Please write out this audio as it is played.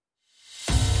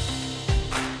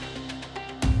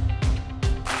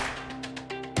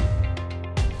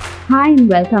Hi, and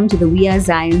welcome to the We Are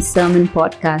Zion Sermon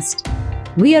Podcast.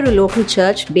 We are a local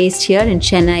church based here in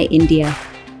Chennai, India.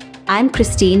 I'm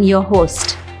Christine, your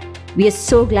host. We are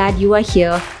so glad you are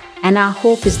here, and our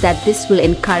hope is that this will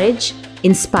encourage,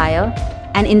 inspire,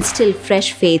 and instill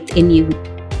fresh faith in you.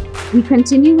 We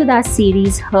continue with our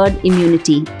series, Herd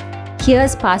Immunity.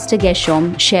 Here's Pastor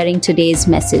Gershom sharing today's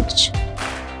message.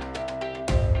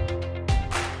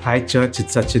 Hi, church.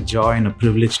 It's such a joy and a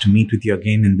privilege to meet with you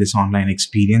again in this online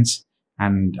experience.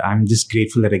 And I'm just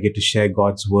grateful that I get to share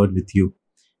God's word with you.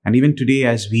 And even today,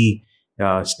 as we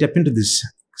step into this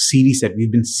series that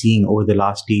we've been seeing over the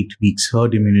last 8 weeks,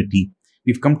 Herd Immunity,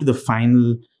 we've come to the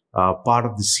final part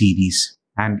of the series.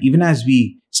 And even as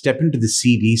we step into the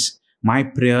series, my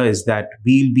prayer is that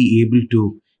we'll be able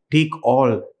to take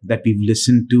all that we've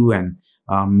listened to and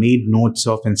made notes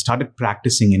of and started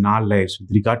practicing in our lives with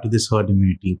regard to this herd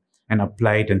immunity and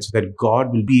apply it, and so that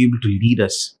God will be able to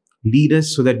lead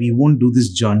us so that we won't do this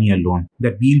journey alone,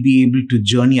 that we'll be able to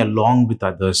journey along with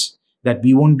others, that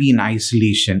we won't be in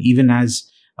isolation, even as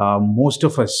most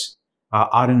of us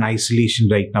are in isolation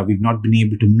right now. We've not been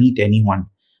able to meet anyone,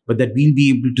 but that we'll be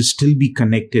able to still be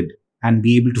connected and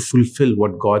be able to fulfill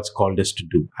what God's called us to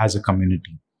do as a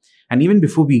community. And even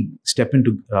before we step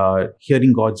into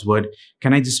hearing God's word,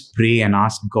 can I just pray and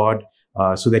ask God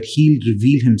so that He'll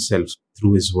reveal Himself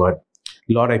through His word?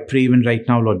 Lord, I pray even right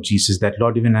now, Lord Jesus, that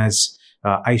Lord, even as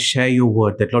I share your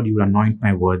word, that Lord, you will anoint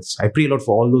my words. I pray, Lord,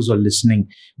 for all those who are listening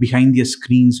behind their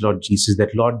screens, Lord Jesus,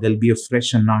 that Lord, there'll be a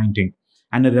fresh anointing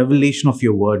and a revelation of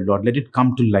your word, Lord. Let it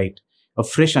come to light, a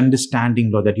fresh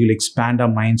understanding, Lord, that you'll expand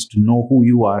our minds to know who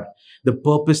you are, the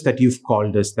purpose that you've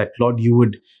called us, that Lord, you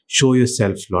would show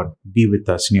yourself, Lord. Be with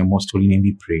us. In your most holy name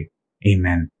we pray.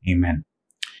 Amen. Amen.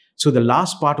 So the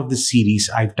last part of the series,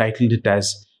 I've titled it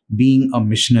as Being a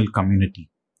Missional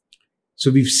Community. So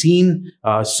we've seen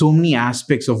so many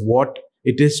aspects of what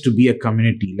it is to be a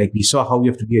community. Like we saw how we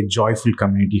have to be a joyful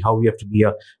community, how we have to be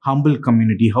a humble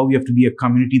community, how we have to be a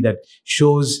community that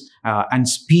shows and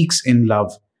speaks in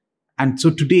love. And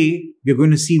so today, we're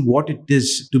going to see what it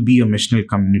is to be a missional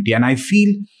community. And I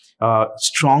feel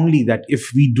strongly that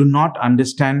if we do not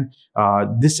understand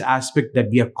this aspect that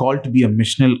we are called to be a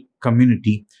missional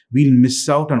community, we'll miss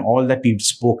out on all that we've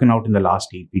spoken out in the last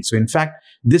 8 weeks. So in fact,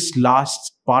 this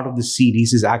last part of the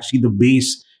series is actually the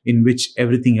base in which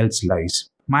everything else lies.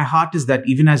 My heart is that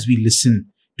even as we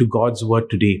listen to God's word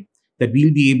today, that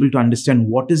we'll be able to understand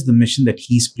what is the mission that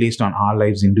He's placed on our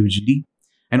lives individually,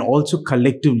 and also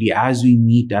collectively as we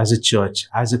meet as a church,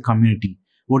 as a community.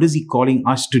 What is He calling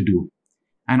us to do?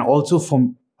 And also for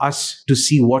us to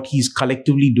see what He's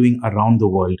collectively doing around the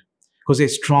world. Because I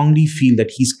strongly feel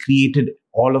that He's created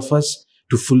all of us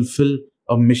to fulfill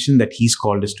a mission that He's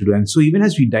called us to do. And so even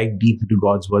as we dive deep into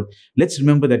God's word, let's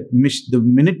remember that the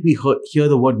minute we hear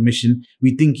the word mission,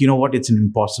 we think, you know what, it's an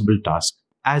impossible task.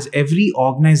 As every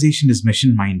organization is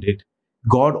mission-minded,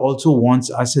 God also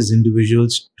wants us as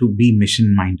individuals to be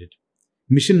mission-minded.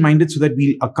 Mission-minded so that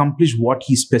we'll accomplish what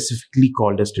He specifically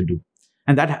called us to do.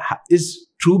 And that is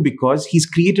true because He's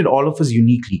created all of us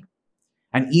uniquely.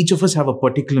 And each of us have a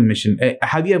particular mission.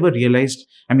 Have you ever realized,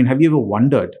 have you ever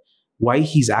wondered why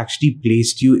He's actually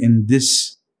placed you in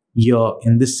this year,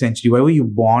 in this century? Why were you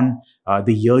born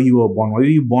the year you were born? Why were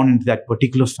you born into that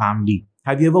particular family?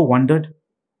 Have you ever wondered?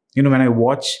 When I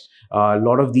watch a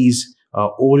lot of these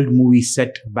old movies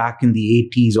set back in the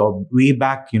 80s or way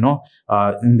back, in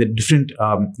the different,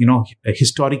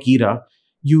 historic era,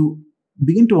 you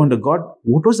begin to wonder, God,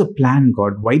 what was the plan,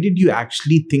 God? Why did you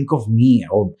actually think of me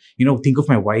or, think of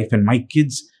my wife and my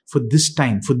kids for this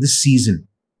time, for this season?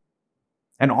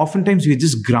 And oftentimes we're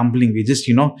just grumbling. We're just,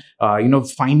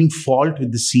 finding fault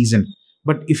with the season.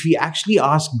 But if we actually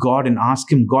ask God and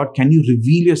ask Him, God, can you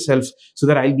reveal yourself so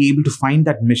that I'll be able to find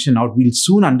that mission out? We'll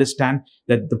soon understand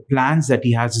that the plans that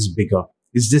He has is bigger.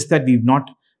 It's just that we've not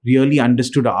really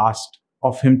understood or asked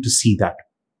of Him to see that.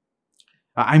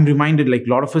 I'm reminded, like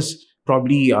a lot of us,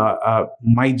 probably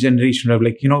my generation have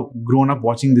grown up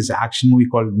watching this action movie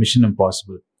called Mission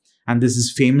Impossible. And there's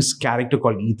this famous character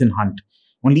called Ethan Hunt.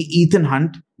 Only Ethan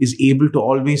Hunt is able to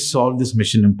always solve this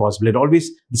Mission Impossible.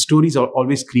 The stories are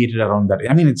always created around that.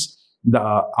 It's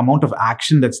the amount of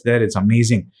action that's there. It's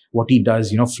amazing what he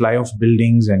does, fly off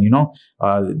buildings and,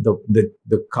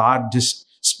 the car just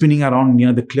spinning around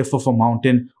near the cliff of a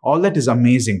mountain. All that is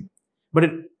amazing. But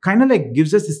it kind of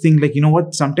gives us this thing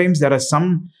sometimes there are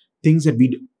some things that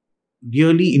we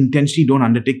really intentionally don't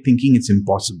undertake thinking it's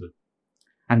impossible.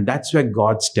 And that's where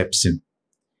God steps in.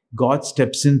 God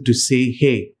steps in to say,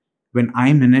 hey, when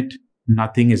I'm in it,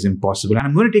 nothing is impossible. And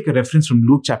I'm going to take a reference from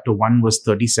Luke chapter 1, verse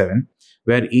 37,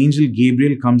 where angel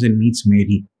Gabriel comes and meets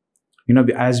Mary.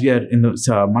 As we are in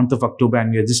the month of October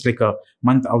and we are just like a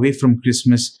month away from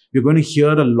Christmas, we're going to hear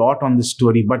a lot on this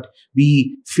story, but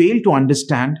we fail to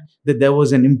understand that there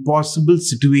was an impossible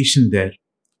situation there.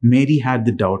 Mary had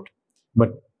the doubt, but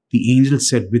the angel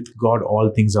said, with God,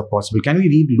 all things are possible. Can we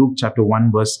read Luke chapter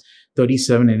 1, verse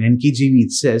 37? In NKJV,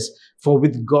 it says, for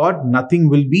with God, nothing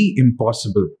will be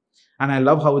impossible. And I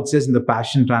love how it says in the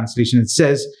Passion Translation, it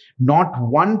says, not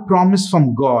one promise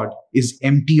from God is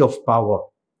empty of power,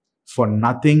 for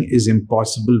nothing is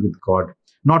impossible with God.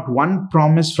 Not one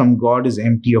promise from God is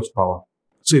empty of power.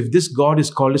 So if this God has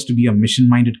called us to be a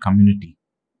mission-minded community,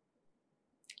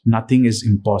 nothing is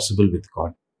impossible with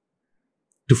God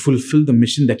to fulfill the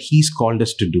mission that He's called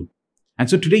us to do. And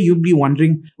so today you'll be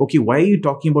wondering, okay, why are you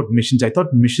talking about missions? I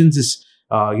thought missions is,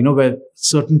 where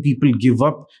certain people give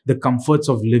up the comforts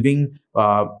of living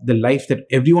the life that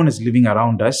everyone is living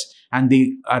around us, and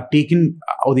they are taken,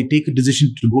 or they take a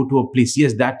decision to go to a place.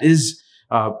 Yes, that is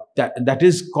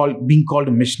being called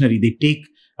a missionary. They take,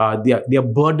 they are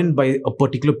burdened by a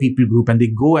particular people group, and they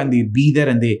go and they be there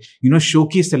and they,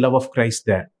 showcase the love of Christ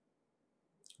there.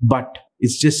 But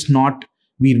it's just not,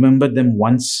 we remember them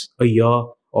once a year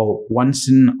or once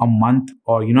in a month,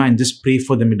 or, and just pray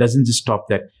for them. It doesn't just stop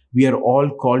that. We are all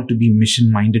called to be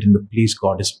mission-minded in the place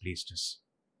God has placed us.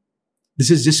 This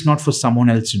is just not for someone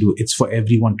else to do. It's for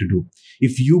everyone to do.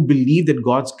 If you believe that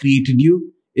God's created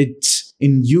you, it's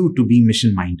in you to be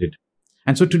mission-minded.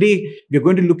 And so today, we're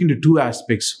going to look into two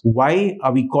aspects. Why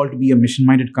are we called to be a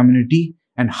mission-minded community?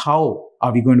 And how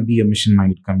are we going to be a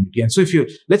mission-minded community? And so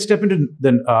let's step into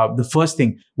the first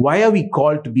thing. Why are we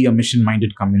called to be a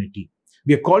mission-minded community?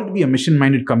 We are called to be a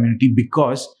mission-minded community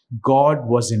because God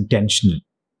was intentional.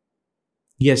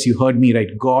 Yes, you heard me right.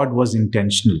 God was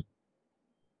intentional.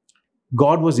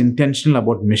 God was intentional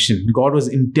about mission. God was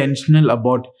intentional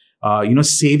about,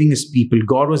 saving His people.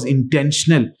 God was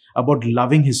intentional about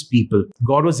loving His people.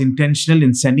 God was intentional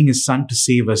in sending His Son to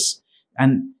save us.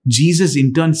 And Jesus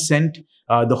in turn sent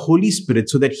the Holy Spirit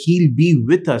so that He'll be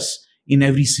with us in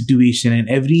every situation and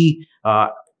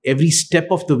every step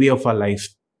of the way of our life.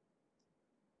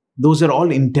 Those are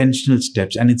all intentional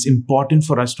steps. And it's important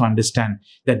for us to understand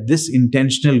that this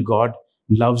intentional God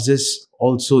loves us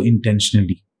also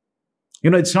intentionally.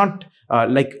 It's not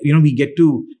we get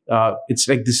to, it's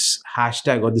like this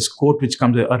hashtag or this quote which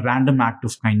comes, a random act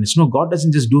of kindness. No, God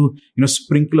doesn't just do,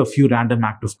 sprinkle a few random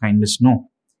act of kindness. No,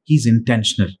 He's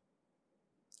intentional.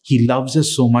 He loves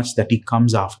us so much that He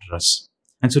comes after us.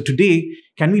 And so today,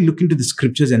 can we look into the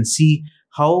scriptures and see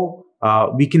how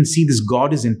we can see this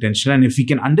God is intentional? And if we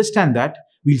can understand that,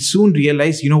 we'll soon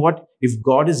realize, if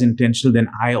God is intentional, then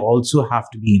I also have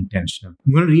to be intentional.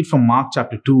 I'm going to read from Mark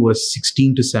chapter 2, verse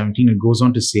 16 to 17. It goes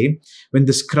on to say, when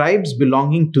the scribes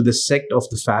belonging to the sect of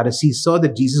the Pharisees saw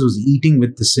that Jesus was eating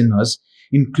with the sinners,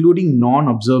 including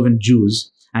non-observant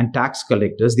Jews and tax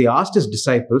collectors, they asked His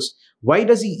disciples, why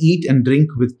does He eat and drink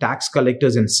with tax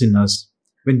collectors and sinners?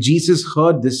 When Jesus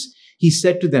heard this, He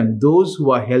said to them, those who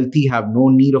are healthy have no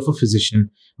need of a physician,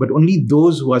 but only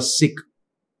those who are sick.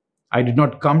 I did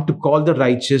not come to call the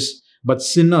righteous, but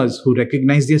sinners who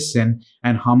recognize their sin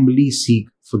and humbly seek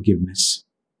forgiveness.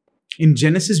 In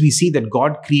Genesis, we see that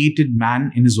God created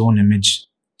man in His own image.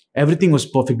 Everything was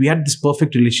perfect. We had this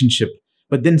perfect relationship.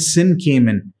 But then sin came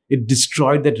in. It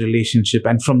destroyed that relationship.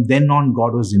 And from then on,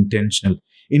 God was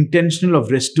intentional of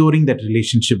restoring that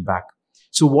relationship back.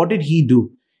 So what did He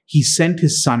do? He sent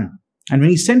His Son. And when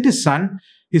He sent His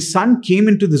Son came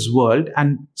into this world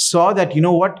and saw that,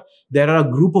 there are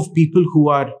a group of people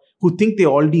who think they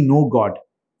already know God.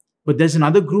 But there's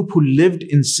another group who lived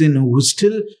in sin, who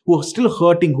are still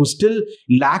hurting, who still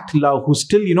lacked love, who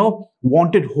still,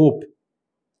 wanted hope.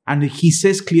 And He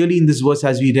says clearly in this verse,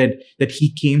 as we read, that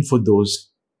He came for those.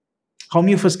 How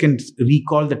many of us can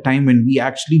recall the time when we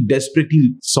actually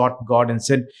desperately sought God and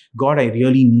said, God, I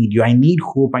really need You. I need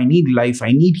hope. I need life.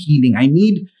 I need healing. I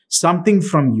need something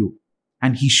from You.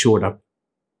 And He showed up.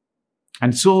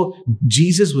 And so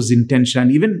Jesus was intentional.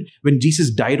 And even when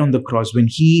Jesus died on the cross, when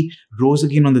He rose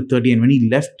again on the third day, and when He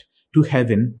left to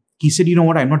heaven, He said,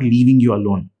 I'm not leaving you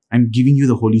alone. I'm giving you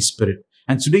the Holy Spirit.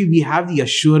 And today we have the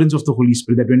assurance of the Holy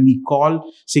Spirit that when we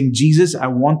call saying, Jesus, I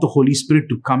want the Holy Spirit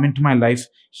to come into my life,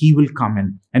 He will come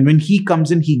in. And when He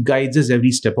comes in, He guides us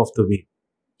every step of the way.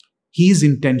 He is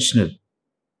intentional.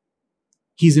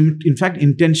 He's in fact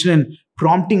intentional in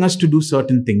prompting us to do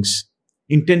certain things.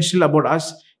 Intentional about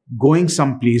us going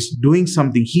someplace, doing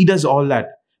something. He does all that.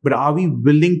 But are we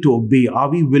willing to obey? Are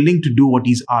we willing to do what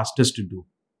He's asked us to do?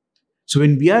 So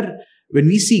when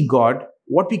we see God,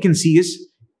 what we can see is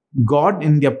God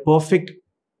in their perfect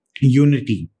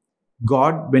unity.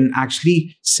 God, when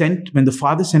the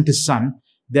Father sent His Son,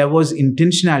 there was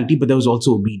intentionality, but there was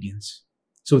also obedience.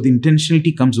 So with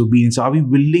intentionality comes obedience. Are we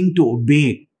willing to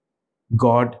obey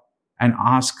God and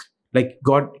ask, like,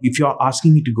 God, if you're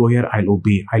asking me to go here, I'll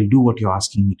obey. I'll do what you're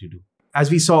asking me to do.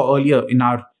 As we saw earlier in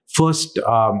our first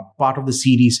part of the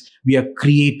series, we are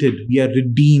created, we are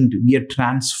redeemed, we are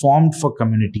transformed for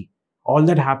community. All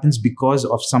that happens because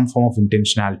of some form of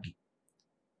intentionality.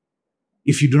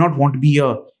 If you do not want to be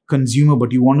a consumer,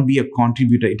 but you want to be a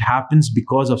contributor, it happens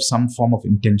because of some form of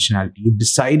intentionality. You've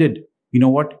decided, you know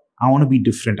what? I want to be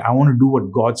different. I want to do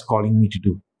what God's calling me to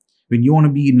do. When you want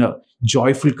to be in a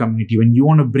joyful community, when you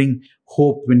want to bring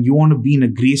hope, when you want to be in a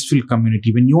graceful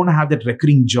community, when you want to have that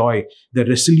recurring joy, the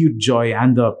resolute joy,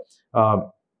 and the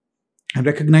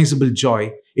recognizable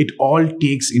joy, it all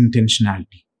takes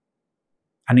intentionality.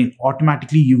 And then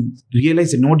automatically you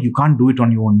realize that, no, you can't do it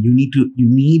on your own. You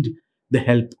need the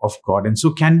help of God. And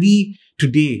so can we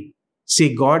today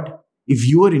say, God, if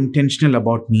you are intentional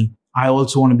about me, I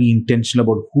also want to be intentional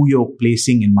about who you're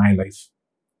placing in my life.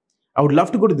 I would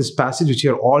love to go to this passage which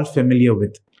you're all familiar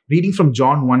with. Reading from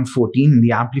John 1:14 in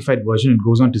the Amplified Version, it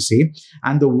goes on to say,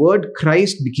 and the word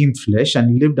Christ became flesh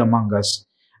and lived among us.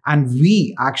 And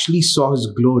we actually saw his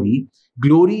glory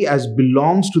as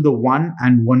belongs to the one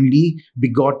and only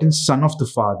begotten Son of the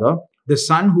Father, the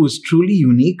Son who is truly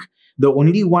unique, the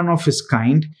only one of his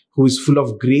kind, who is full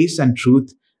of grace and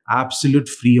truth, absolute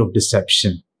free of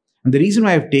deception. And the reason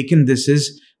why I've taken this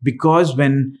is because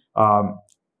when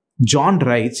John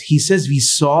writes, he says we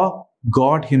saw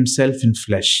God himself in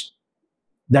flesh.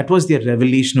 That was their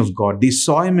revelation of God. They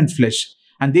saw him in flesh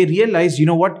and they realized, you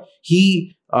know what?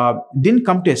 He didn't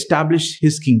come to establish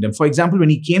his kingdom. For example, when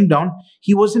he came down,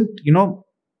 he wasn't,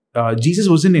 Jesus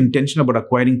wasn't intentional about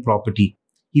acquiring property.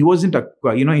 He wasn't,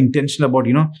 intentional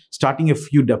about, starting a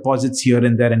few deposits here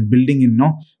and there and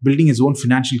building his own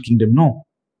financial kingdom. No,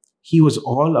 he was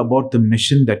all about the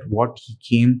mission that what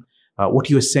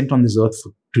he was sent on this earth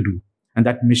to do. And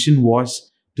that mission was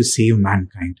to save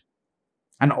mankind.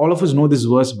 And all of us know this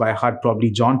verse by heart,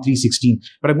 probably John 3:16.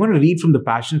 But I'm going to read from the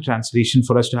Passion Translation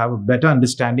for us to have a better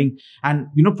understanding and,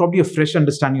 probably a fresh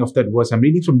understanding of that verse. I'm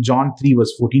reading from John 3,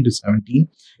 verse 14 to 17.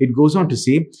 It goes on to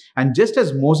say, and just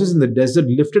as Moses in the desert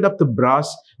lifted up the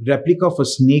brass replica of a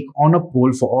snake on a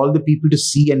pole for all the people to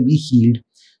see and be healed,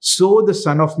 so the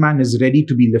Son of Man is ready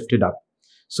to be lifted up,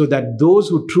 so that those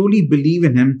who truly believe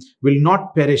in him will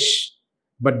not perish,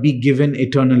 but be given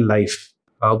eternal life.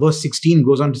 Verse 16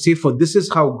 goes on to say, for this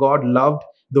is how God loved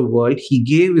the world. He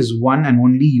gave his one and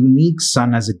only unique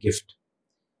Son as a gift.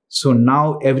 So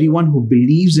now everyone who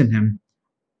believes in him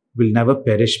will never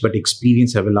perish, but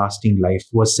experience everlasting life.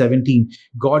 Verse 17,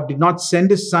 God did not send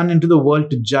his Son into the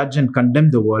world to judge and condemn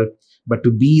the world, but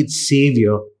to be its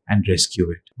savior and rescue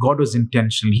it. God was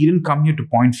intentional. He didn't come here to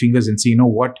point fingers and say,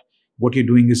 what you're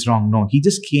doing is wrong. No, he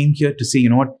just came here to say,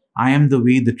 I am the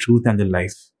way, the truth, and the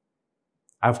life.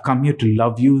 I've come here to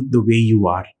love you the way you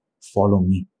are. Follow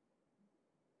me.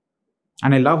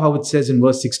 And I love how it says in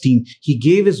verse 16, he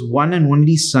gave his one and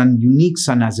only Son, unique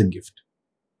Son, as a gift.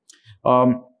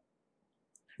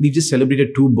 We just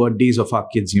celebrated 2 birthdays of our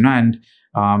kids, and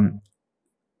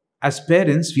as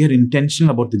parents, we are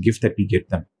intentional about the gift that we give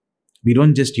them. We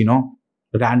don't just,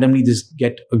 randomly just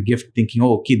get a gift thinking,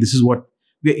 this is what.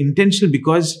 We are intentional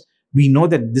because we know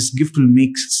that this gift will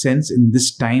make sense in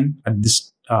this time, at this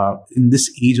in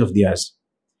this age of theirs.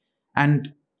 And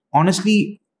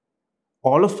honestly,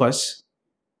 all of us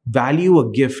value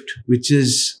a gift which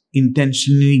is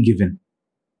intentionally given.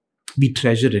 We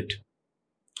treasure it.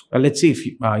 Let's say if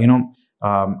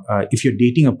if you're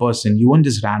dating a person, you won't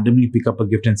just randomly pick up a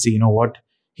gift and say,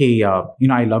 hey,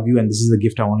 I love you and this is the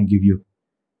gift I want to give you.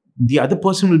 The other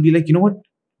person will be like,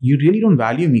 you really don't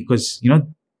value me because,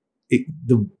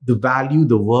 the value,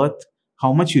 the worth,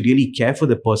 how much you really care for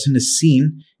the person is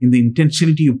seen in the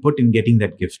intentionality you put in getting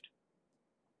that gift.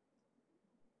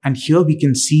 And here we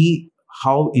can see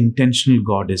how intentional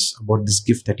God is about this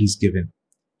gift that he's given.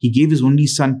 He gave his only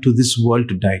Son to this world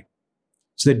to die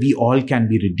so that we all can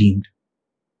be redeemed.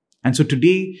 And so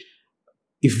today,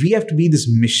 if we have to be this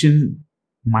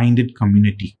mission-minded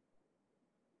community,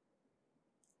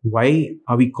 why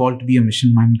are we called to be a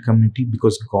mission-minded community?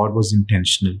 Because God was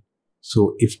intentional.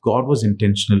 So if God was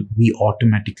intentional, we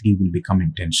automatically will become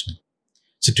intentional.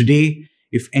 So today,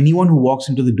 if anyone who walks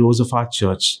into the doors of our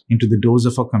church, into the doors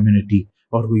of our community,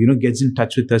 or who, gets in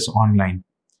touch with us online,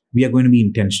 we are going to be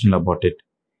intentional about it.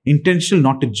 Intentional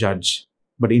not to judge,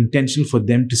 but intentional for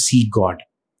them to see God.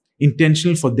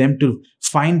 Intentional for them to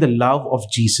find the love of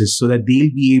Jesus so that they'll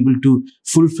be able to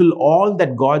fulfill all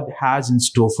that God has in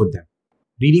store for them.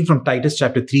 Reading from Titus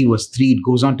chapter 3, verse 3, it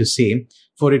goes on to say,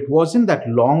 "For it wasn't that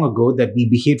long ago that we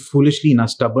behaved foolishly in our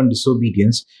stubborn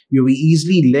disobedience. We were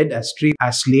easily led astray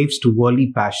as slaves to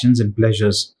worldly passions and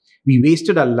pleasures. We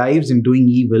wasted our lives in doing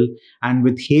evil, and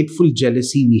with hateful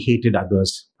jealousy, we hated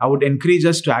others." I would encourage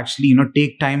us to actually,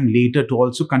 take time later to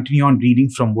also continue on reading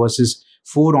from verses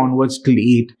 4 onwards till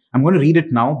 8. I'm going to read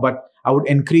it now, but I would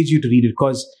encourage you to read it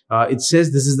because it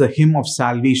says this is the hymn of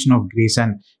salvation of grace.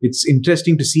 And it's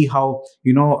interesting to see how,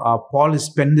 Paul has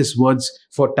penned these words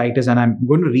for Titus. And I'm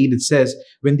going to read, it says,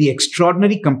 "When the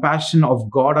extraordinary compassion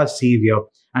of God our Savior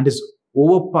and his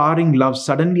overpowering love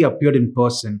suddenly appeared in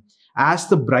person, as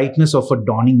the brightness of a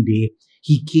dawning day,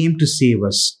 he came to save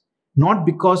us, not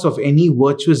because of any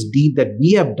virtuous deed that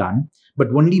we have done, but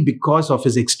only because of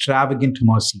his extravagant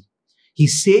mercy. He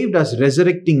saved us,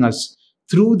 resurrecting us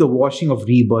through the washing of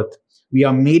rebirth. We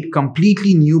are made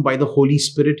completely new by the Holy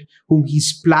Spirit, whom he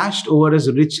splashed over us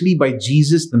richly by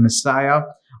Jesus, the Messiah,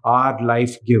 our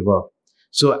life giver.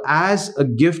 So as a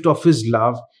gift of his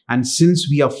love, and since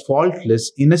we are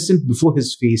faultless, innocent before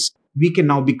his face, we can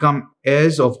now become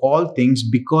heirs of all things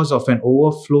because of an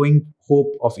overflowing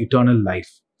hope of eternal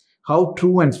life." How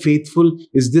true and faithful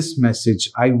is this message?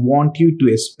 I want you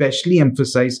to especially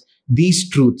emphasize these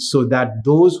truths so that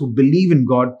those who believe in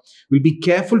God will be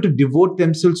careful to devote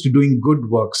themselves to doing good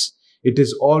works. It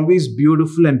is always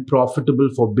beautiful and profitable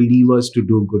for believers to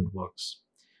do good works.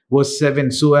 Verse 7,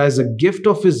 "So as a gift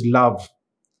of his love,"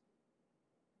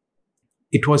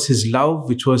 it was his love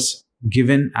which was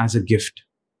given as a gift.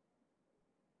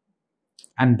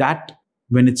 And that,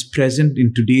 when it's present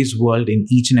in today's world, in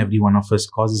each and every one of us,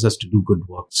 causes us to do good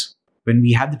works. When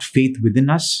we have that faith within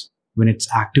us, when it's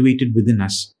activated within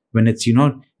us, when it's,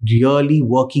 really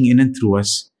working in and through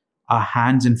us, our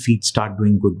hands and feet start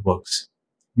doing good works.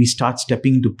 We start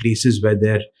stepping into places where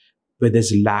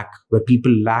there's lack, where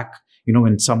people lack,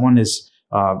 when someone is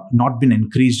not been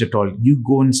encouraged at all. You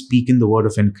go and speak in the word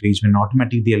of encouragement.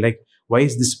 Automatically they're like, why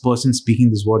is this person speaking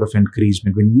this word of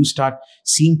encouragement? When you start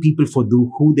seeing people for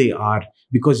who they are,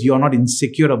 because you're not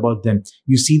insecure about them,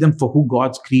 you see them for who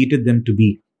God's created them to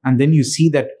be. And then you see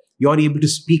that you're able to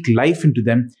speak life into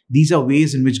them. These are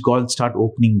ways in which God start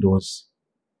opening doors.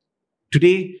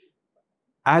 Today,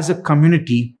 as a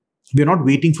community, we're not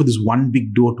waiting for this one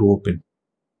big door to open.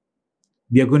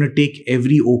 We are going to take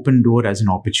every open door as an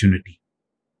opportunity,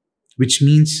 which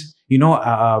means,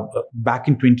 back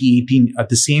in 2018, at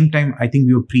the same time, I think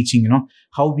we were preaching,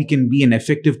 how we can be an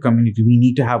effective community. We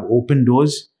need to have open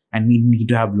doors and we need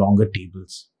to have longer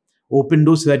tables. Open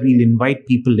doors so that we'll invite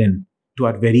people in to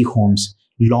our very homes.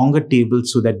 Longer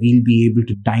tables so that we'll be able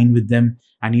to dine with them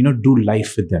and, do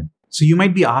life with them. So you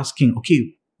might be asking,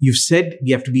 okay, you've said we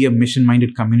have to be a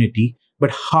mission-minded community, but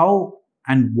how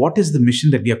and what is the mission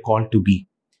that we are called to be?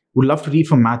 Would love to read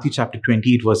from Matthew chapter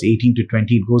 28, verse 18 to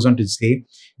 20. It goes on to say,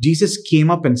 "Jesus came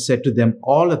up and said to them,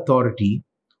 all authority,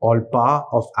 all power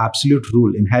of absolute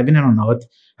rule in heaven and on earth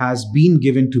has been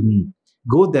given to me.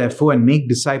 Go therefore and make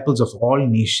disciples of all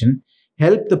nations.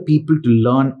 Help the people to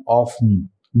learn of me,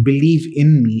 believe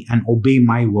in me, and obey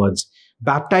my words,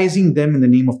 baptizing them in the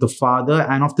name of the Father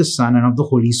and of the Son and of the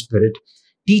Holy Spirit,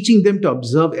 teaching them to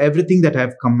observe everything that I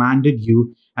have commanded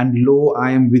you. And lo,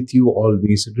 I am with you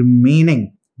always,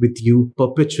 remaining with you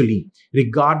perpetually,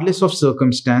 regardless of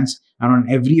circumstance and on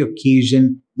every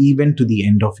occasion, even to the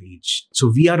end of age."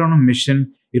 So we are on a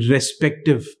mission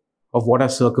irrespective of what our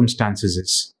circumstances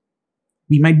is.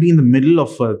 We might be in the middle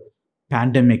of a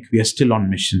pandemic. We are still on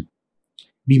mission.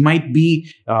 We might be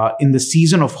in the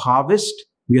season of harvest.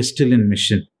 We are still in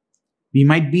mission. We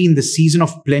might be in the season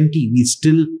of plenty. We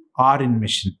still are in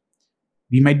mission.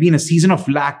 We might be in a season of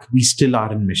lack. We still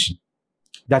are in mission.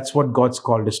 That's what God's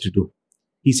called us to do.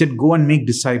 He said, go and make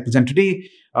disciples. And today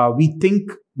we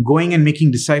think going and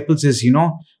making disciples is,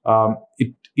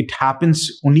 it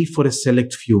happens only for a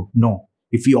select few. No.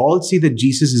 If we all say that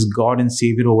Jesus is God and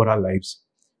Savior over our lives,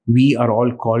 we are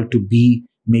all called to be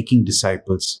making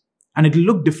disciples. And it will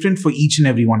look different for each and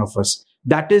every one of us.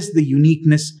 That is the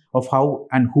uniqueness of how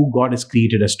and who God has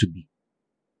created us to be.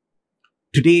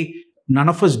 Today, none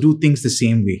of us do things the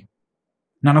same way.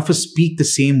 None of us speak the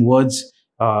same words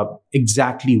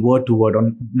exactly word to word.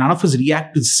 Or none of us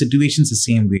react to situations the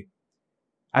same way.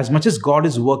 As much as God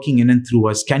is working in and through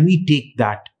us, can we take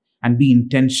that and be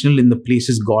intentional in the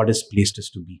places God has placed us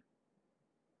to be?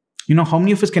 How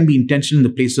many of us can be intentional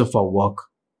in the places of our work?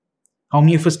 How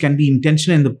many of us can be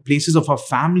intentional in the places of our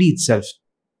family itself?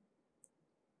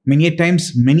 Many a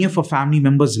times, many of our family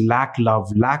members lack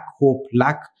love, lack hope,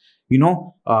 lack,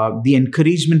 the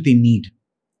encouragement they need.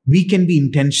 We can be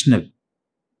intentional.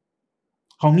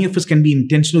 How many of us can be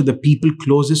intentional with the people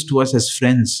closest to us as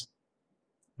friends?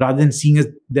 rather than seeing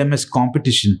them as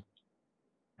competition,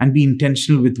 and be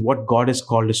intentional with what God has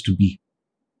called us to be.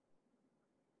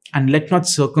 And let not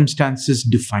circumstances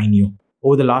define you.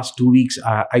 Over the last 2 weeks,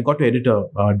 I got to edit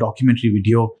a documentary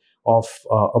video of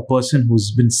a person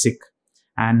who's been sick.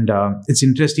 And it's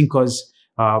interesting because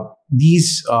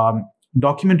these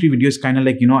documentary videos, kind of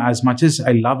like, as much as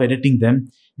I love editing them,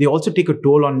 they also take a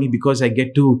toll on me because I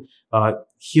get to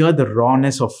hear the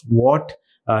rawness of what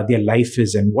their life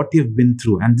is and what they've been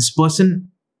through. And this person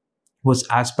was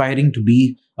aspiring to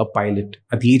be a pilot.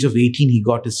 At the age of 18, he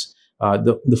got his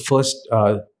the first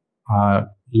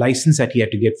license that he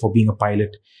had to get for being a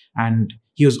pilot. And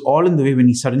he was all in the way when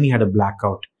he suddenly had a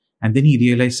blackout. And then he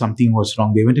realized something was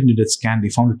wrong. They went and did a scan. They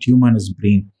found a tumor in his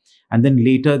brain. And then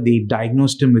later they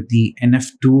diagnosed him with the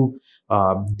NF2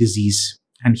 disease.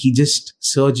 And he just,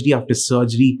 surgery after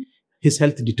surgery, his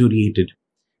health deteriorated.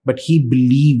 But he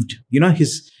believed,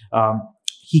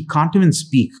 he can't even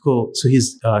speak. So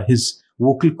his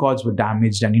vocal cords were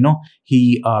damaged. And,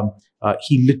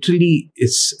 he literally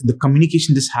the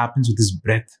communication just happens with his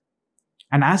breath.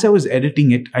 And as I was editing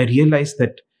it, I realized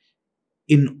that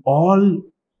in all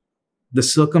the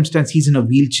circumstance, he's in a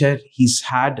wheelchair. He's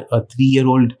had a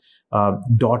 3-year-old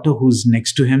daughter who's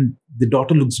next to him. The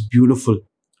daughter looks beautiful.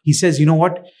 He says, you know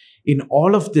what? In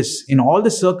all of this, in all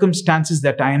the circumstances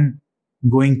that I'm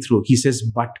going through, he says,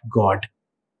 but God.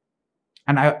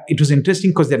 And it was interesting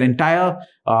because that entire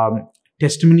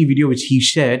testimony video which he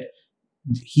shared,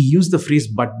 he used the phrase,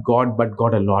 but God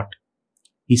a lot.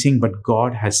 He's saying, but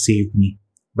God has saved me.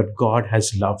 But God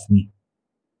has loved me.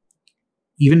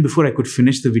 Even before I could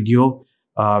finish the video,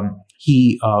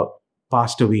 he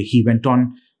passed away. He went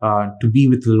on to be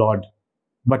with the Lord.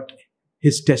 But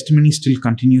his testimony still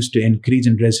continues to encourage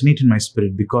and resonate in my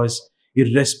spirit, because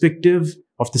irrespective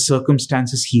of the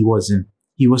circumstances he was in,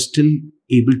 he was still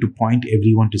able to point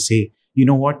everyone to say, you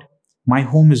know what? My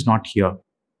home is not here.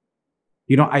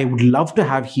 I would love to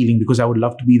have healing because I would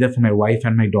love to be there for my wife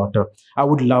and my daughter. I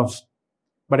would love,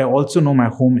 but I also know my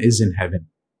home is in heaven.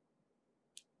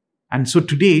 And so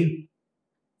today,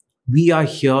 we are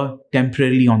here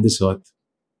temporarily on this earth.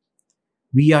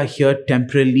 We are here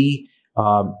temporarily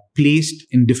placed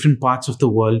in different parts of the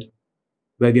world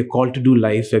where we are called to do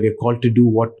life, where we are called to do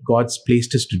what God's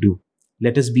placed us to do.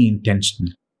 Let us be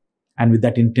intentional. And with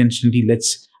that intentionality,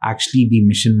 let's actually be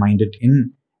mission-minded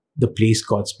in the place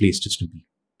God's placed us to be.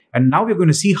 And now we're going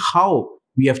to see how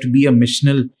we have to be a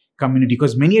missional community,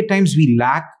 because many a times we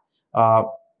lack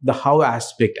the how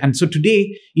aspect. And so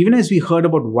today, even as we heard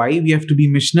about why we have to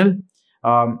be missional,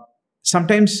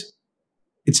 sometimes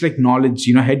it's like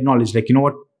knowledge, head knowledge, like,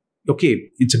 okay,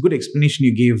 it's a good explanation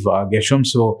you gave, Gershom.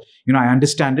 So, I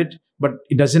understand it, but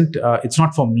it doesn't, it's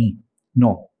not for me.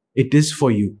 No, it is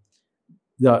for you.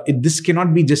 This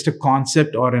cannot be just a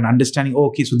concept or an understanding. Oh,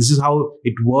 okay, so this is how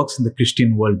it works in the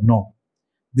Christian world. No,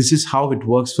 this is how it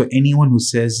works for anyone who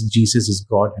says Jesus is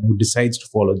God and who decides to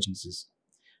follow Jesus.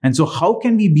 And so how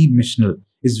can we be missional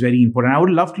is very important. I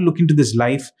would love to look into this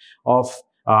life of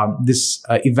this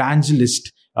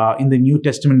evangelist in the New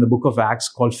Testament, in the book of Acts,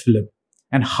 called Philip,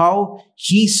 and how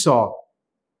he saw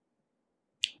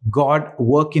God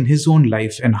work in his own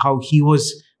life and how he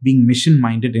was being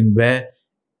mission-minded in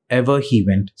wherever he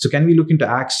went. So can we look into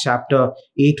Acts chapter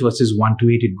 8, verses 1 to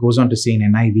 8? It goes on to say in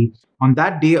NIV, on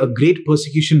that day, a great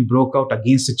persecution broke out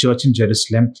against the church in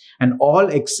Jerusalem, and all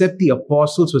except the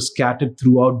apostles were scattered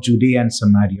throughout Judea and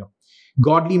Samaria.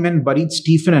 Godly men buried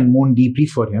Stephen and mourned deeply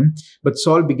for him, but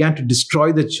Saul began to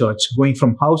destroy the church. Going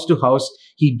from house to house,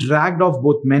 he dragged off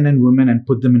both men and women and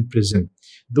put them in prison.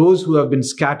 Those who have been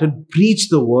scattered preached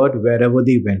the word wherever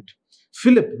they went.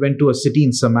 Philip went to a city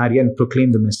in Samaria and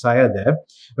proclaimed the Messiah there.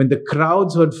 When the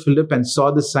crowds heard Philip and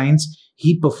saw the signs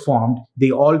he performed,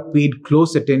 they all paid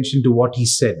close attention to what he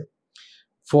said.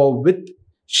 For with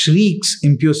shrieks,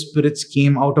 impure spirits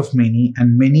came out of many,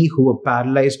 and many who were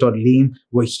paralyzed or lame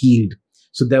were healed.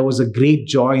 So there was a great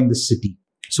joy in the city.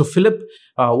 So Philip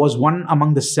was one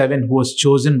among the 7 who was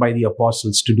chosen by the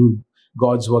apostles to do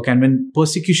God's work. And when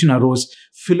persecution arose,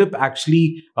 Philip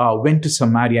actually went to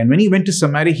Samaria. And when he went to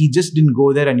Samaria, he just didn't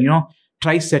go there and,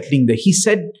 try settling there.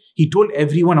 He told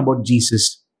everyone about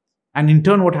Jesus. And in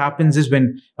turn, what happens is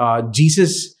when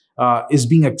Jesus is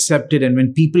being accepted and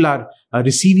when people are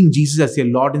receiving Jesus as their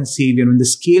Lord and Savior, when the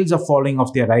scales are falling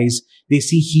off their eyes, they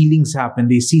see healings happen.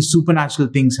 They see supernatural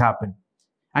things happen.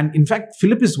 And in fact,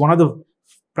 Philip is one of the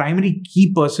primary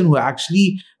key person who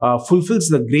actually fulfills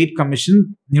the Great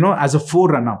Commission, as a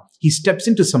forerunner. He steps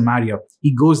into Samaria.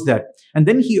 He goes there. And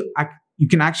then you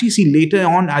can actually see later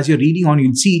on, as you're reading on,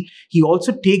 you'll see he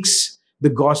also takes the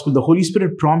gospel. The Holy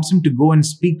Spirit prompts him to go and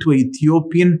speak to an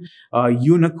Ethiopian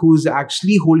eunuch who is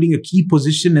actually holding a key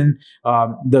position in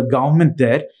the government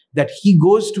there, that he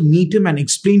goes to meet him and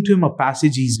explain to him a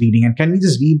passage he's reading. And can we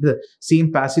just read the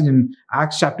same passage in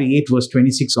Acts chapter 8, verse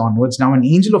 26 onwards? Now, an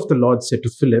angel of the Lord said to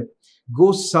Philip,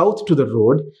 "Go south to the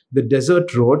road, the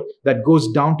desert road that goes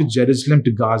down to Jerusalem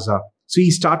to Gaza." So he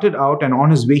started out, and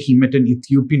on his way he met an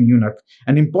Ethiopian eunuch,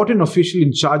 an important official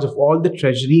in charge of all the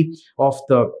treasury of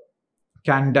the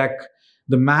Kandake.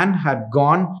 The man had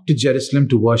gone to Jerusalem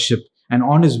to worship, and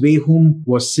on his way home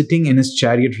was sitting in his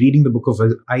chariot reading the book of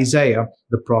Isaiah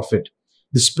the prophet.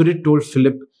 The Spirit told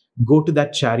Philip, "Go to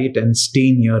that chariot and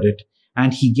stay near it."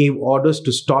 And he gave orders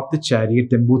to stop the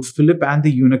chariot. Then both Philip and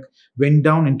the eunuch went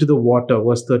down into the water,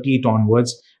 verse 38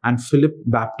 onwards, and Philip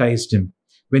baptized him.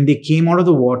 When they came out of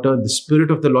the water, the Spirit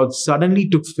of the Lord suddenly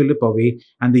took Philip away,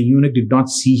 and the eunuch did not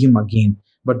see him again,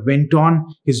 but went on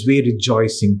his way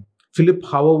rejoicing. Philip,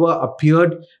 however,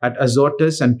 appeared at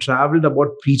Azotus and traveled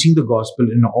about preaching the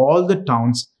gospel in all the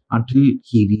towns until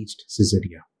he reached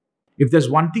Caesarea. If there's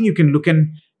one thing you can look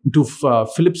into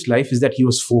Philip's life, is that he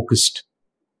was focused.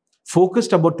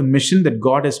 Focused about the mission that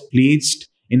God has placed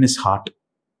in his heart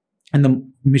and the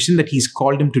mission that he's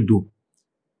called him to do.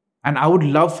 And I would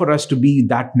love for us to be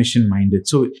that mission-minded.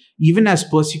 So even as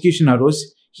persecution arose,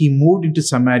 he moved into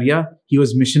Samaria. He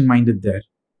was mission-minded there.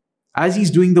 As he's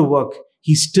doing the work,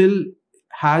 he still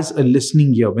has a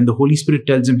listening ear when the Holy Spirit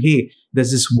tells him, "Hey,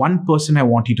 there's this one person I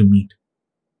want you to meet."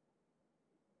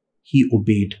 He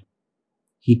obeyed.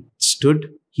 He stood.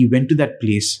 He went to that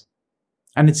place.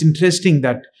 And it's interesting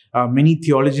that many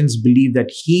theologians believe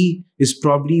that he is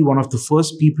probably one of the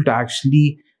first people to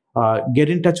actually get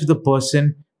in touch with a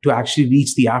person to actually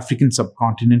reach the African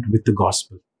subcontinent with the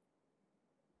gospel.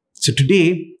 So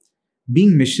today,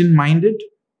 being mission-minded,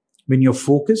 when you're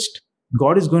focused,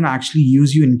 God is going to actually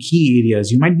use you in key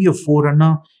areas. You might be a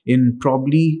forerunner in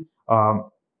probably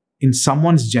in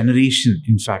someone's generation,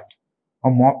 in fact,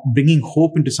 or bringing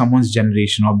hope into someone's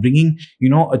generation, or bringing,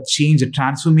 a change, a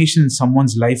transformation in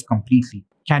someone's life completely.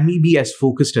 Can we be as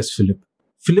focused as Philip?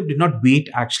 Philip did not wait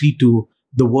actually to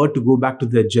the word to go back to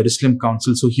the Jerusalem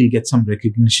council so he'll get some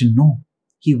recognition. No,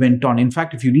 he went on. In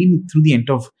fact, if you read through the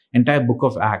entire book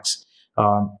of Acts,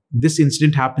 this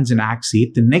incident happens in Acts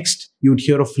 8. The next you would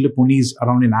hear of Philip only is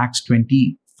around in Acts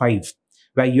 25,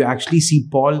 where you actually see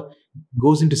Paul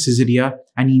goes into Caesarea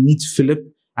and he meets Philip,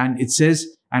 and it says,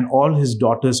 "And all his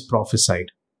daughters prophesied."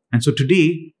 And so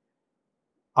today,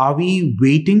 are we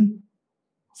waiting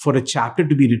for a chapter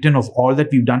to be written of all that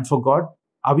we've done for God?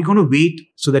 Are we going to wait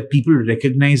so that people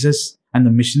recognize us and the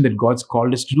mission that God's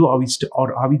called us to do?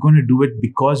 Or are we going to do it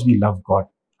because we love God?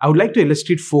 I would like to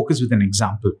illustrate focus with an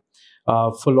example.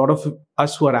 For a lot of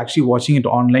us who are actually watching it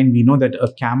online, we know that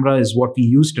a camera is what we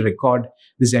use to record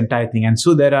this entire thing. And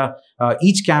so there are,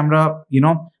 each camera,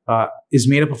 is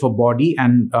made up of a body,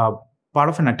 and part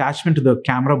of an attachment to the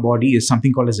camera body is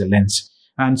something called as a lens.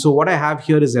 And so what I have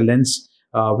here is a lens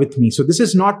with me. So this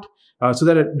is not, so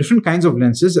there are different kinds of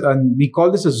lenses, and we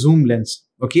call this a zoom lens.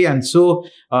 Okay. And so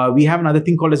we have another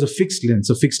thing called as a fixed lens.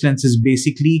 So fixed lens is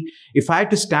basically, if I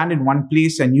had to stand in one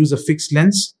place and use a fixed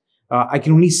lens, I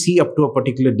can only see up to a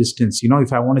particular distance.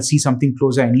 If I want to see something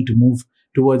closer, I need to move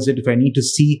towards it. If I need to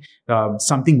see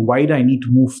something wider, I need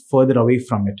to move further away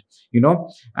from it,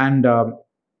 and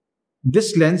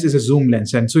this lens is a zoom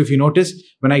lens. And so if you notice,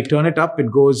 when I turn it up,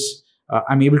 it goes,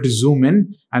 I'm able to zoom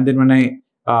in. And then when I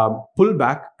pull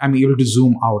back, I'm able to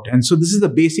zoom out. And so this is the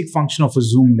basic function of a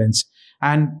zoom lens.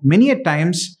 And many a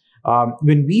times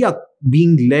when we are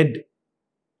being led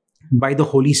by the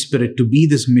Holy Spirit to be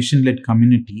this mission-led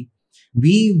community,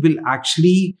 we will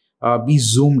actually be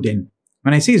zoomed in.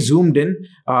 When I say zoomed in,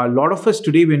 a lot of us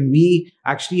today, when we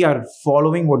actually are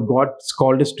following what God's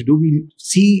called us to do, we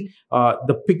see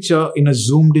the picture in a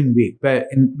zoomed in way, where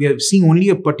we are seeing only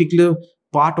a particular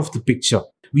part of the picture.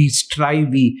 We strive,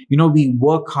 we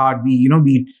work hard,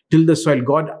 we till the soil.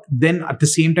 God then at the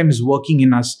same time is working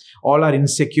in us, all our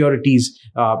insecurities,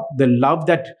 the love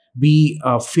that we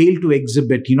fail to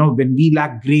exhibit, when we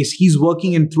lack grace, He's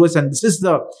working in through us. And this is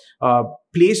the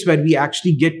place where we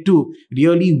actually get to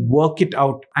really work it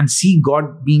out and see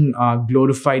God being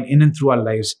glorified in and through our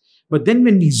lives. But then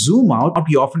when we zoom out,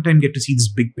 we oftentimes get to see this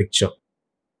big picture.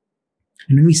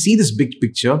 And when we see this big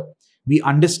picture, we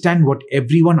understand what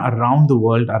everyone around the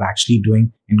world are actually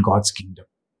doing in God's kingdom.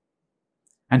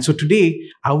 And so today,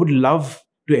 I would love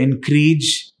to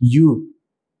encourage you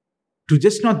to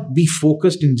just not be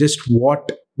focused in just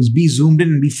be zoomed in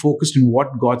and be focused in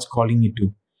what God's calling you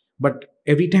to, but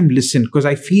every time listen, because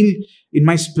I feel in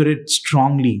my spirit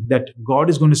strongly that God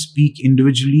is going to speak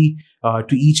individually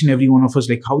to each and every one of us,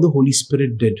 like how the Holy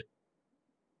Spirit did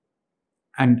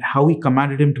and how he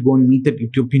commanded him to go and meet that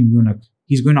Ethiopian eunuch.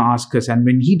 He's going to ask us. And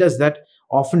when he does that,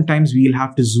 oftentimes we'll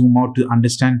have to zoom out to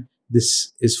understand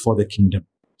this is for the kingdom.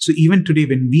 So even today,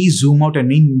 when we zoom out and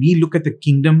when we look at the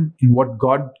kingdom and what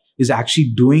God is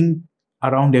actually doing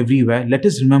around everywhere, let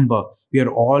us remember we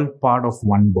are all part of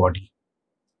one body.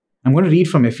 I'm going to read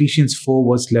from Ephesians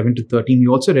 4, verse 11 to 13. We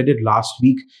also read it last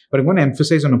week, but I'm going to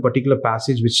emphasize on a particular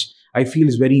passage which I feel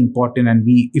is very important. And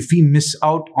if we miss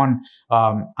out on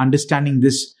understanding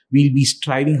this, we'll be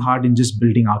striving hard in just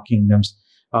building our kingdoms.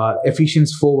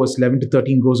 Ephesians 4, verse 11 to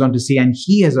 13 goes on to say, "And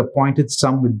he has appointed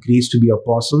some with grace to be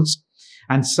apostles,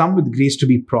 and some with grace to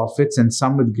be prophets, and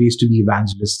some with grace to be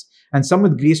evangelists, and some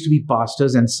with grace to be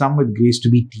pastors, and some with grace to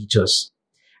be teachers.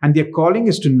 And their calling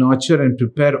is to nurture and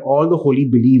prepare all the holy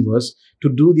believers to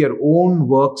do their own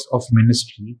works of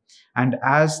ministry. And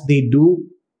as they do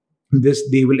this,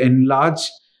 they will enlarge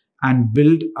and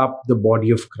build up the body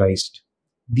of Christ.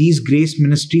 These grace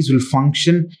ministries will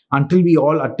function until we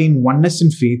all attain oneness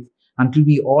in faith, until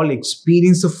we all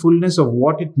experience the fullness of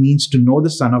what it means to know the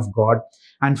Son of God.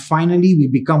 And finally, we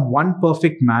become one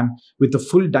perfect man with the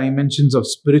full dimensions of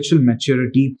spiritual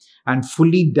maturity and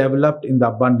fully developed in the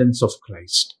abundance of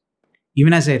Christ."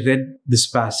 Even as I read this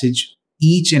passage,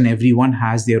 each and everyone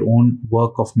has their own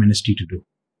work of ministry to do.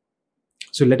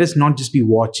 So let us not just be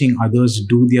watching others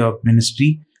do their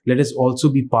ministry. Let us also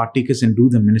be partakers and do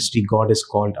the ministry God has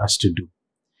called us to do.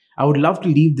 I would love to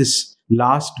leave this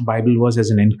last Bible verse as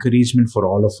an encouragement for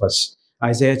all of us.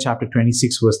 Isaiah chapter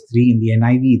 26, verse 3 in the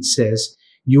NIV, it says,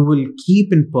 "You will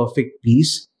keep in perfect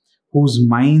peace whose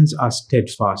minds are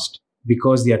steadfast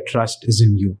because their trust is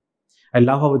in you." I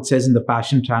love how it says in the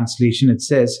Passion Translation, it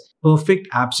says, "Perfect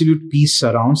absolute peace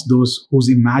surrounds those whose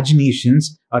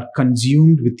imaginations are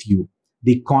consumed with you.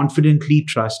 They confidently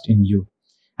trust in you."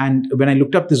 And when I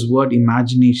looked up this word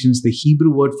imaginations, the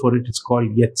Hebrew word for it is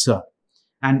called yetzer.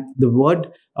 And the word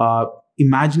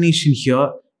imagination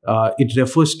here, it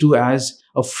refers to as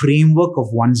a framework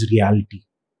of one's reality.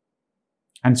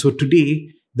 And so today,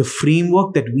 the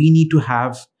framework that we need to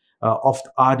have of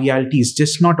our reality is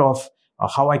just not of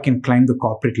how I can climb the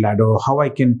corporate ladder or how I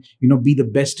can, be the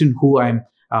best in who I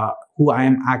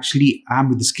am actually am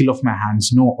with the skill of my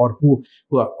hands. No, or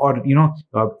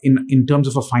in terms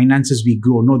of our finances we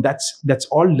grow. No, that's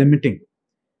all limiting.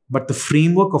 But the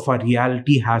framework of our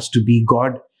reality has to be,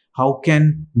 God, how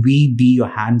can we be your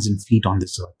hands and feet on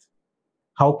this earth?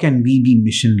 How can we be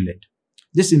mission-led?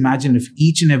 Just imagine if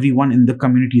each and every one in the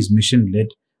community is mission-led,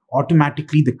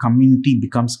 automatically the community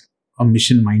becomes a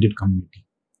mission-minded community.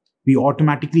 We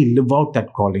automatically live out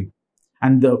that calling.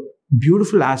 And the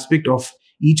beautiful aspect of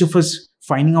each of us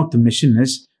finding out the mission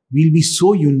is we'll be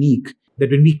so unique that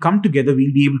when we come together,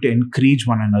 we'll be able to encourage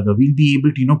one another. We'll be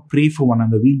able to, pray for one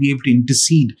another. We'll be able to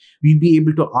intercede. We'll be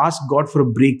able to ask God for a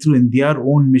breakthrough in their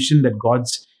own mission that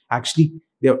God's actually,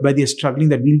 where they're struggling,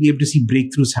 that we'll be able to see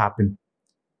breakthroughs happen.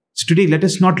 So today, let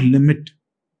us not limit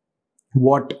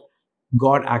what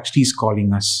God actually is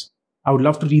calling us. I would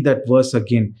love to read that verse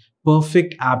again.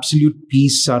 "Perfect absolute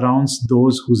peace surrounds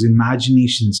those whose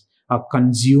imaginations are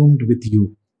consumed with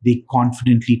you. They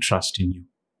confidently trust in you."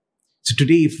 So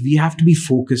today, if we have to be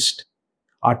focused,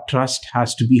 our trust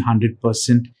has to be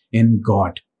 100% in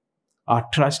God. Our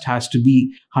trust has to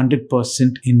be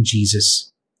 100% in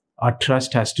Jesus. Our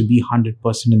trust has to be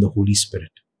 100% in the Holy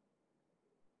Spirit.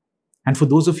 And for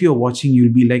those of you who are watching,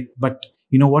 you'll be like, but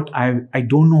you know what? I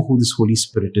don't know who this Holy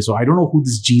Spirit is, or I don't know who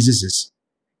this Jesus is.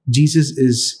 Jesus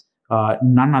is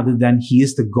none other than He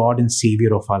is the God and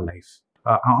Savior of our life.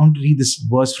 I want to read this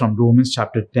verse from Romans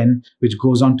chapter 10, which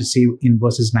goes on to say in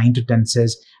verses 9 to 10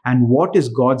 says, "And what is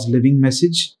God's living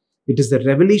message? It is the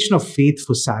revelation of faith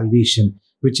for salvation,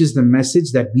 which is the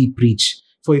message that we preach.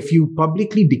 For if you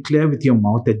publicly declare with your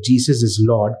mouth that Jesus is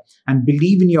Lord and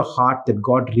believe in your heart that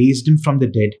God raised Him from the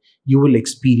dead, you will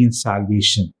experience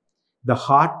salvation. The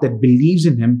heart that believes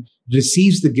in Him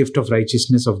receives the gift of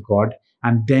righteousness of God,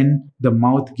 and then the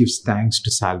mouth gives thanks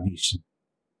to salvation."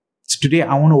 So today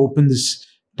I want to open this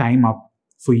time up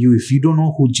for you. If you don't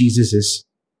know who Jesus is,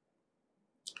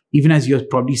 even as you're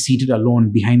probably seated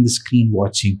alone behind the screen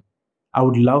watching, I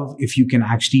would love if you can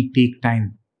actually take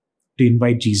time to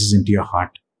invite Jesus into your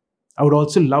heart. I would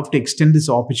also love to extend this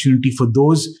opportunity for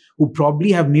those who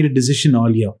probably have made a decision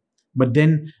earlier, but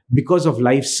then because of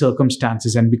life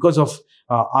circumstances and because of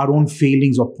our own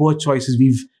failings or poor choices,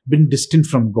 we've been distant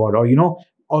from God.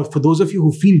 Or for those of you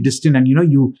who feel distant and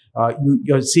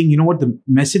you're saying, the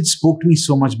message spoke to me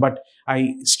so much, but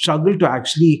I struggle to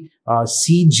actually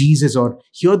see Jesus or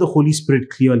hear the Holy Spirit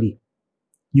clearly,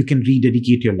 you can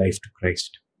rededicate your life to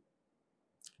Christ.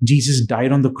 Jesus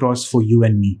died on the cross for you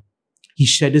and me. He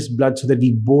shed his blood so that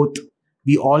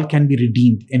we all can be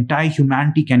redeemed. Entire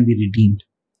humanity can be redeemed.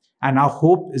 And our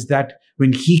hope is that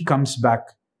when he comes back,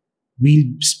 we'll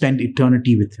spend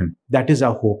eternity with him. That is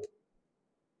our hope.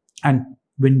 And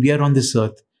when we are on this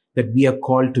earth, that we are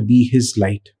called to be his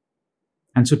light.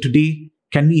 And so today,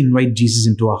 can we invite Jesus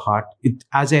into our heart?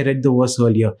 As I read the verse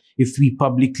earlier, if we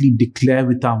publicly declare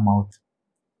with our mouth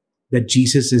that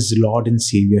Jesus is Lord and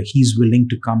Savior, he's willing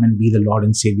to come and be the Lord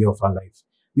and Savior of our life.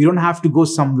 We don't have to go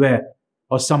somewhere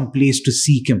or some place to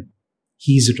seek him.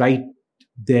 He's right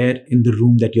there in the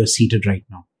room that you're seated right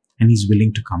now, and he's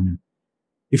willing to come in.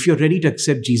 If you're ready to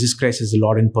accept Jesus Christ as the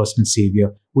Lord and personal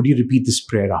Savior, would you repeat this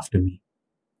prayer after me?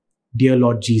 Dear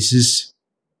Lord Jesus,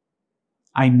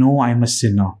 I know I'm a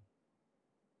sinner.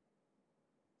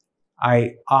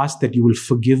 I ask that you will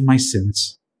forgive my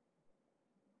sins.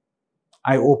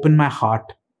 I open my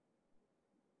heart.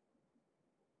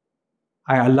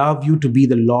 I allow you to be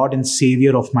the Lord and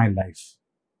Savior of my life.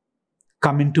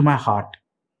 Come into my heart.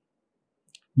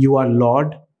 You are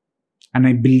Lord, and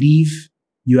I believe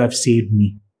you have saved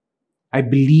me. I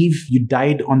believe you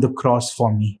died on the cross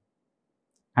for me.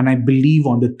 And I believe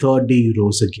on the third day you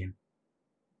rose again.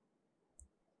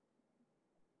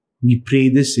 We pray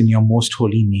this in your most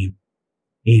holy name.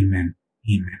 Amen.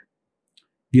 Amen.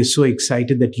 We are so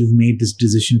excited that you've made this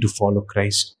decision to follow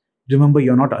Christ. Remember,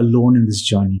 you're not alone in this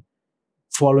journey.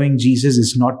 Following Jesus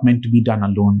is not meant to be done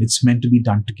alone. It's meant to be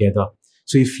done together.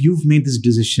 So if you've made this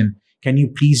decision, can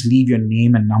you please leave your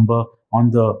name and number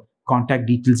on the contact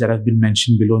details that have been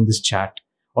mentioned below in this chat?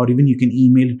 Or even you can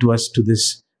email it to us to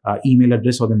this email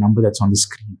address or the number that's on the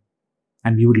screen.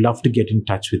 And we would love to get in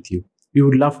touch with you. We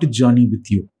would love to journey with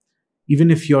you.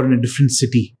 Even if you're in a different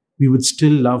city, we would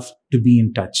still love to be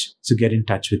in touch. So get in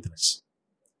touch with us.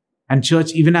 And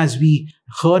church, even as we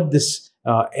heard this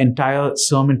entire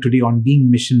sermon today on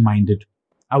being mission-minded,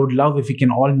 I would love if we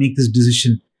can all make this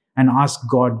decision and ask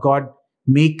God,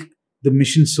 make the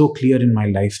mission so clear in my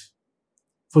life.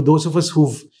 For those of us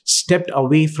who've stepped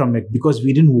away from it because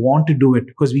we didn't want to do it,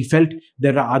 because we felt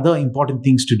there are other important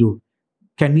things to do,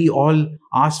 can we all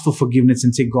ask for forgiveness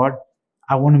and say, God,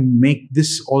 I want to make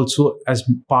this also as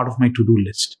part of my to-do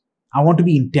list. I want to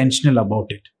be intentional about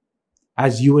it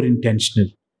as you are intentional.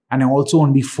 And I also want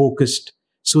to be focused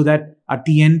so that at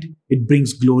the end, it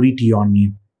brings glory to your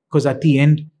name. Because at the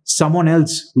end, someone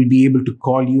else will be able to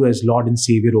call you as Lord and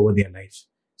Savior over their life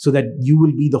so that you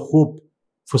will be the hope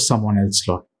for someone else,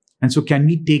 Lord. And so can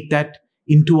we take that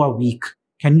into our week?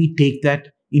 Can we take that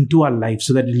into our life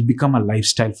so that it will become a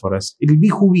lifestyle for us? It will be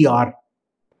who we are.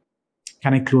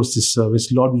 Can I close this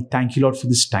service? Lord, we thank you, Lord, for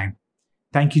this time.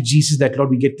 Thank you, Jesus, that, Lord,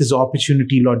 we get this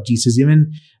opportunity, Lord Jesus.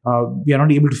 Even we are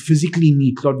not able to physically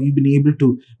meet, Lord, we've been able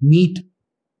to meet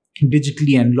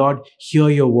digitally and, Lord, hear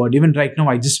your word. Even right now,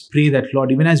 I just pray that,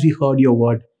 Lord, even as we heard your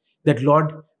word, that,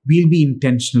 Lord, we'll be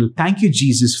intentional. Thank you,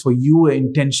 Jesus, for you were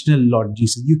intentional, Lord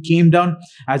Jesus. You came down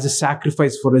as a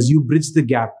sacrifice for us. You bridged the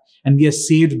gap and we are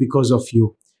saved because of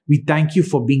you. We thank you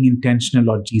for being intentional,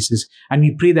 Lord Jesus. And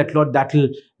we pray that, Lord, that'll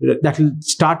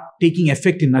start taking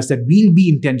effect in us, that we'll be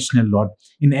intentional, Lord,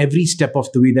 in every step of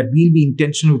the way, that we'll be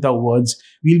intentional with our words.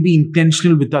 We'll be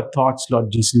intentional with our thoughts,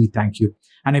 Lord Jesus. We thank you.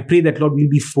 And I pray that, Lord, we'll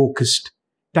be focused.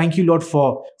 Thank you, Lord,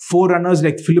 for forerunners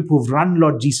like Philip who've run,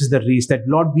 Lord Jesus, the race, that,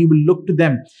 Lord, we will look to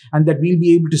them and that we'll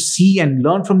be able to see and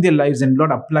learn from their lives and,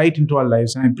 Lord, apply it into our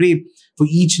lives. And I pray for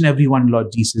each and every one, Lord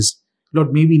Jesus.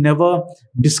 Lord, may we never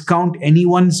discount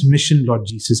anyone's mission, Lord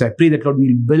Jesus. I pray that, Lord,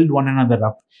 we'll build one another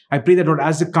up. I pray that, Lord,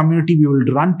 as a community, we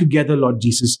will run together, Lord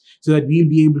Jesus, so that we'll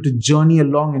be able to journey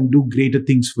along and do greater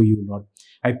things for you, Lord.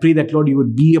 I pray that, Lord, you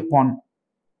would be upon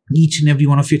each and every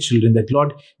one of your children, that,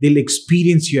 Lord, they'll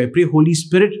experience you. I pray, Holy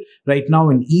Spirit, right now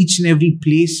in each and every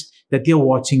place that they're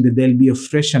watching, that there'll be a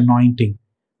fresh anointing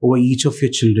over each of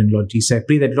your children, Lord Jesus. I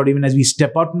pray that, Lord, even as we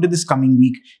step out into this coming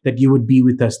week, that you would be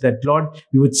with us, that, Lord,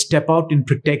 we would step out in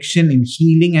protection, in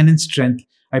healing, and in strength.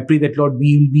 I pray that, Lord,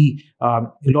 we will be,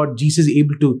 Lord Jesus,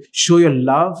 able to show your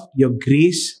love, your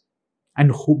grace,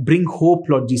 and bring hope,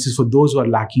 Lord Jesus, for those who are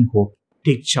lacking hope.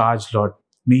 Take charge, Lord.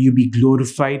 May you be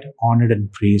glorified, honored,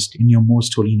 and praised. In your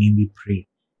most holy name we pray.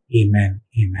 Amen.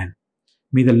 Amen.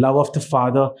 May the love of the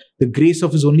Father, the grace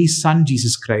of his only Son,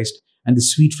 Jesus Christ, and the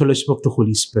sweet fellowship of the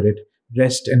Holy Spirit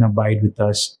rest and abide with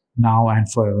us now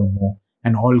and forevermore.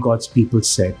 And all God's people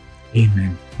said,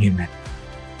 Amen. Amen.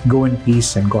 Go in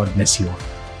peace and God bless you all.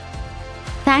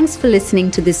 Thanks for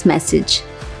listening to this message.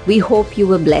 We hope you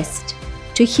were blessed.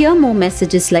 To hear more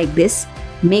messages like this,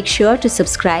 make sure to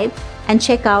subscribe and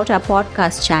check out our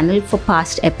podcast channel for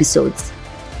past episodes.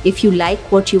 If you like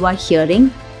what you are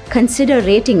hearing, consider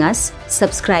rating us,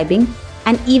 subscribing,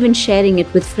 and even sharing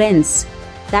it with friends.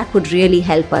 That would really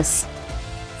help us.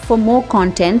 For more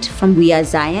content from We Are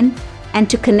Zion and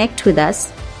to connect with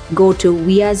us, go to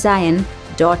wearezion.in.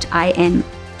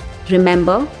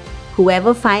 Remember,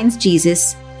 whoever finds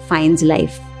Jesus finds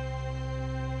life.